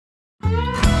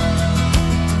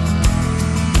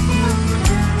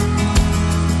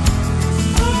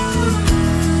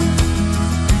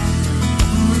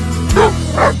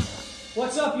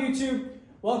YouTube?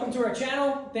 Welcome to our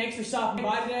channel. Thanks for stopping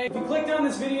by today. If you clicked on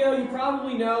this video, you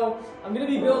probably know I'm going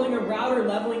to be building a router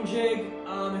leveling jig.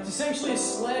 It's essentially a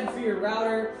sled for your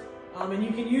router, and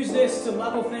you can use this to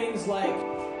level things like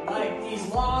these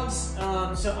logs.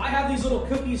 So I have these little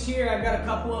cookies here. I've got a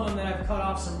couple of them that I've cut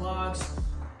off some logs,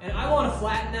 and I want to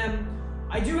flatten them.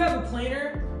 I do have a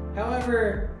planer,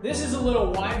 however, this is a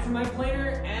little wide for my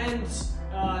planer, and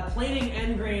planing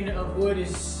end grain of wood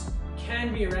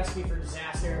can be a recipe for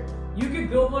disaster. You could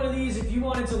build one of these if you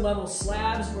wanted to level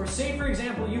slabs, or say for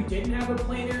example you didn't have a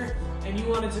planer and you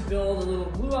wanted to build a little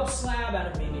glue up slab out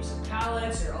of maybe some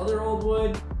pallets or other old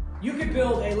wood. You could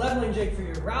build a leveling jig for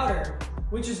your router,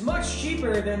 which is much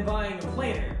cheaper than buying a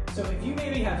planer. So if you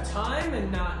maybe have time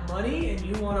and not money and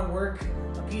you want to work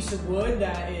a piece of wood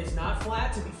that is not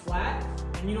flat to be flat,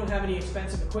 and you don't have any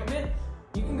expensive equipment,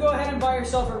 you can go ahead and buy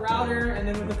yourself a router, and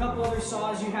then with a couple other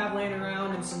saws you have laying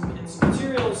around and some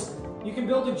materials, you can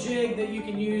build a jig that you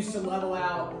can use to level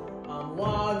out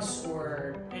logs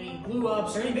or any glue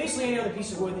ups or basically any other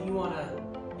piece of wood that you want to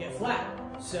get flat.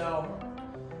 So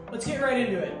let's get right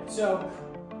into it. So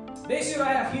basically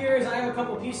what I have here is I have a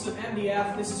couple pieces of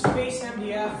MDF. This is face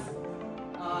MDF.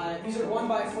 These are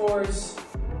 1x4s,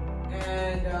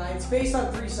 and it's based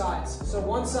on 3 sides. So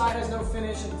one side has no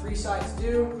finish and 3 sides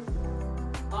do.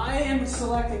 I am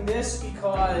selecting this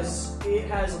because it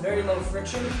has very low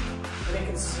friction and it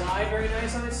can slide very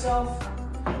nice on itself.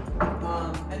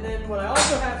 And then what I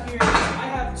also have here is I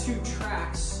have 2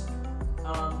 tracks.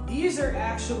 These are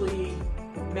actually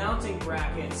mounting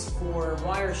brackets for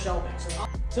wire shelving.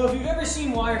 So if you've ever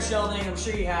seen wire shelving, I'm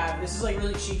sure you have. This is like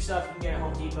really cheap stuff you can get at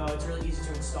Home Depot. It's really easy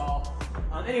to install.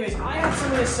 Anyways, I have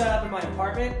some of this set up in my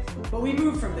apartment, but we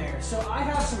moved from there. So I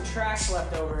have some tracks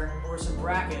left over, or some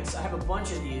brackets. I have a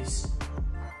bunch of these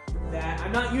that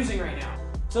I'm not using right now.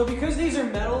 So because these are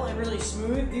metal and really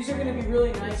smooth, these are going to be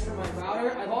really nice for my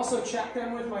router. I've also checked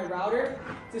them with my router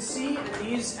to see, and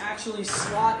these actually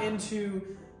slot into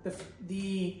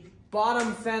the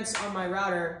bottom fence on my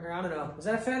router, or I don't know, is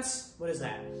that a fence? What is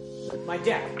that? My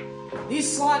deck.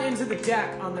 These slot into the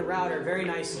deck on the router very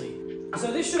nicely. So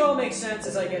this should all make sense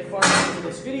as I get farther into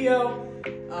this video.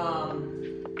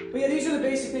 But yeah, these are the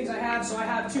basic things I have. So I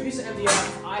have 2 pieces of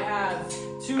MDF, I have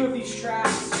 2 of these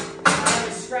tracks, I have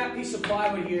a scrap piece of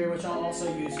plywood here, which I'll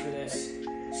also use for this.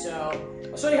 So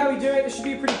I'll show you how we do it. This should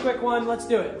be a pretty quick one. Let's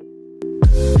do it.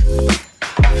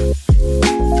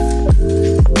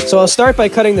 So I'll start by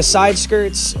cutting the side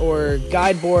skirts or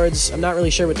guide boards. I'm not really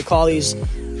sure what to call these.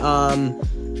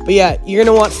 But yeah, you're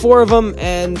going to want 4 of them,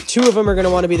 and 2 of them are going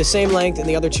to want to be the same length, and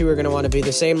the other 2 are going to want to be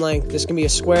the same length. This can be a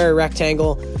square or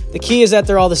rectangle. The key is that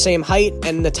they're all the same height,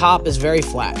 and the top is very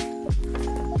flat.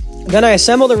 Then I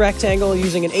assemble the rectangle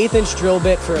using an 1/8" drill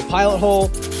bit for a pilot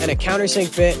hole and a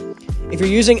countersink bit. If you're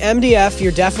using MDF,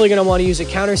 you're definitely going to want to use a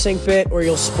countersink bit, or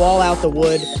you'll spall out the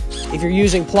wood. If you're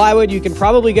using plywood, you can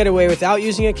probably get away without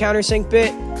using a countersink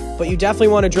bit, but you definitely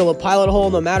want to drill a pilot hole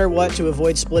no matter what to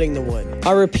avoid splitting the wood.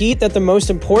 I'll repeat that the most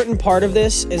important part of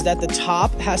this is that the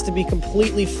top has to be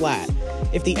completely flat.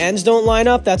 If the ends don't line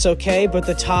up, that's okay, but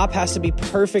the top has to be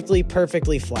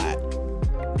perfectly flat.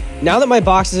 Now that my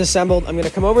box is assembled, I'm going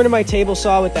to come over to my table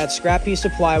saw with that scrap piece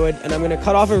of plywood, and I'm going to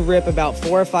cut off a rip about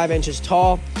 4 or 5 inches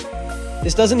tall.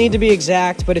 This doesn't need to be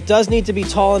exact, but it does need to be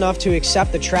tall enough to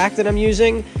accept the track that I'm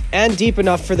using, and deep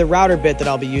enough for the router bit that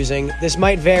I'll be using. This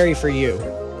might vary for you.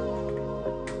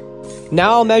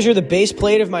 Now I'll measure the base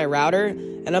plate of my router,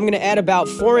 and I'm going to add about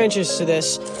 4 inches to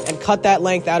this and cut that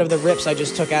length out of the rips I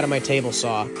just took out of my table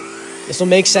saw. This will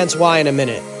make sense why in a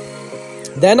minute.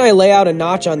 Then I lay out a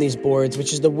notch on these boards,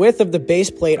 which is the width of the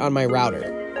base plate on my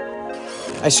router.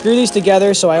 I screw these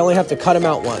together so I only have to cut them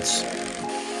out once.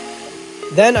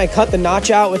 Then I cut the notch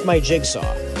out with my jigsaw.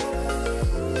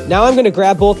 Now I'm going to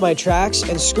grab both my tracks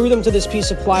and screw them to this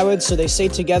piece of plywood so they stay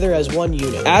together as one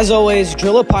unit. As always,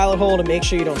 drill a pilot hole to make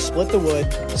sure you don't split the wood.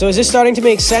 So is this starting to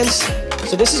make sense?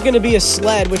 So this is going to be a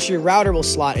sled which your router will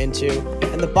slot into,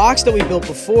 and the box that we built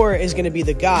before is going to be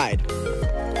the guide.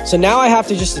 So now I have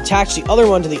to just attach the other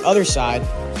one to the other side.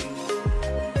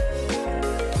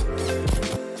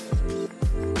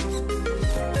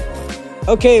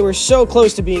 Okay, we're so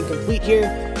close to being complete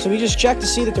here, so we just check to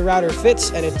see that the router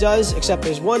fits, and it does, except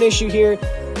there's one issue here.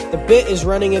 The bit is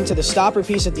running into the stopper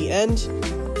piece at the end.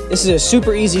 This is a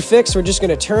super easy fix. We're just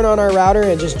going to turn on our router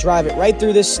and just drive it right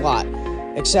through this slot,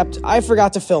 except I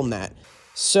forgot to film that.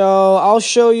 So I'll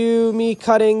show you me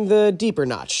cutting the deeper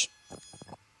notch.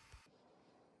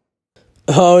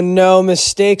 Oh no,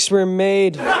 mistakes were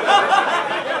made.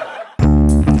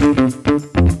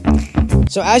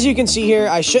 So as you can see here,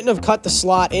 I shouldn't have cut the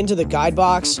slot into the guide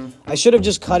box. I should have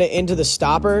just cut it into the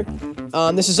stopper.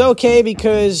 This is okay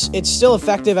because it's still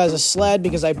effective as a sled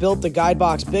because I built the guide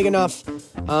box big enough.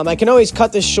 I can always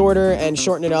cut this shorter and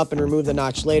shorten it up and remove the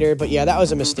notch later, but yeah, that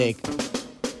was a mistake.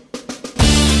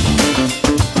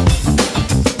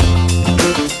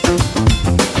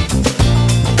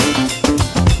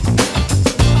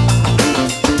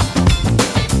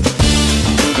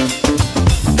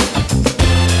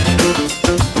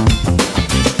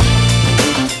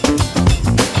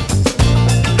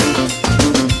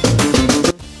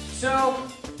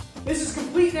 This is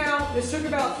complete now. This took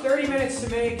about 30 minutes to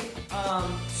make.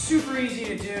 Super easy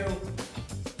to do.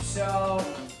 So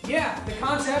yeah, the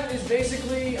concept is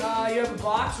basically you have a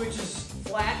box which is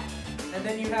flat, and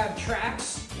then you have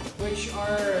tracks which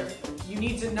are, you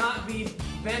need to not be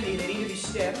bendy, they need to be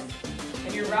stiff.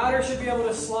 And your router should be able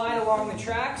to slide along the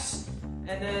tracks,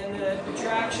 and then the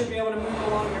track should be able to move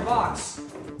along your box.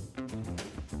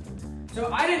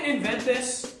 So I didn't invent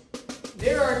this.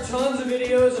 There are tons of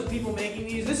videos of people making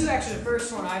these. This is actually the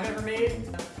first one I've ever made.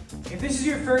 If this is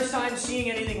your first time seeing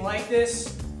anything like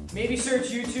this, maybe search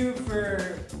YouTube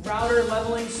for router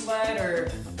leveling sled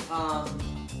or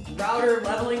router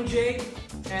leveling jig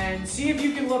and see if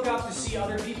you can look up to see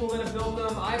other people that have built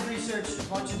them. I've researched a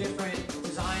bunch of different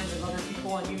designs of other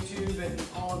people on YouTube and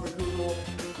all over Google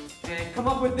and come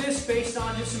up with this based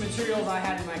on just some materials I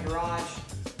had in my garage.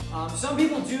 Some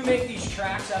people do make these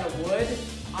tracks out of wood.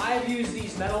 I've used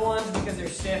these metal ones because they're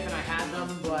stiff and I had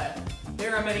them, but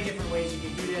there are many different ways you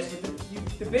can do this.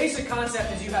 But the basic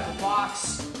concept is you have a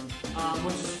box,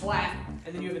 which is flat,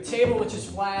 and then you have a table which is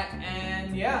flat,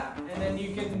 and yeah, and then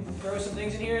you can throw some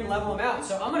things in here and level them out.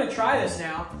 So I'm going to try this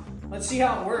now. Let's see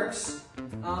how it works.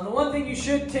 The one thing you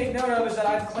should take note of is that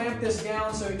I've clamped this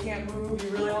down so it can't move.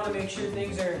 You really want to make sure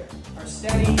things are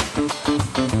steady.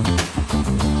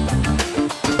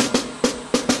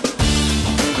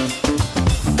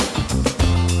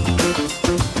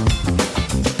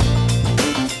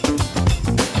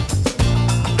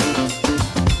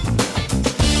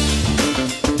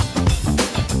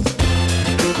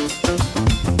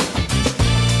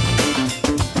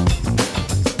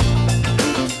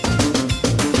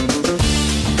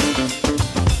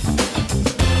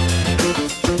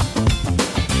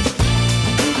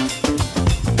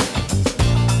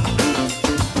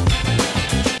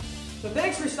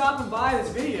 Stopping by this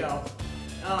video.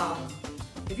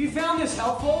 If you found this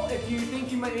helpful, if you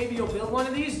think maybe you'll build one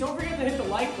of these, don't forget to hit the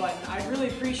like button. I'd really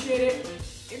appreciate it.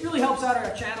 It really helps out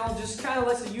our channel, just kind of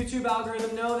lets the YouTube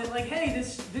algorithm know that, like, hey,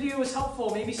 this video was helpful,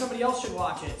 maybe somebody else should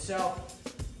watch it. So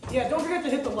yeah, don't forget to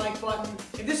hit the like button.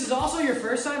 If this is also your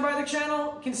first time by the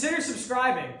channel, consider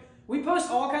subscribing. We post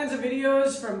all kinds of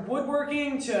videos from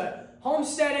woodworking to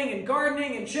homesteading and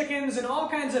gardening and chickens and all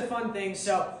kinds of fun things.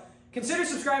 So consider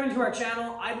subscribing to our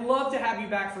channel. I'd love to have you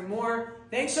back for more.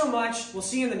 Thanks so much. We'll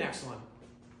see you in the next one.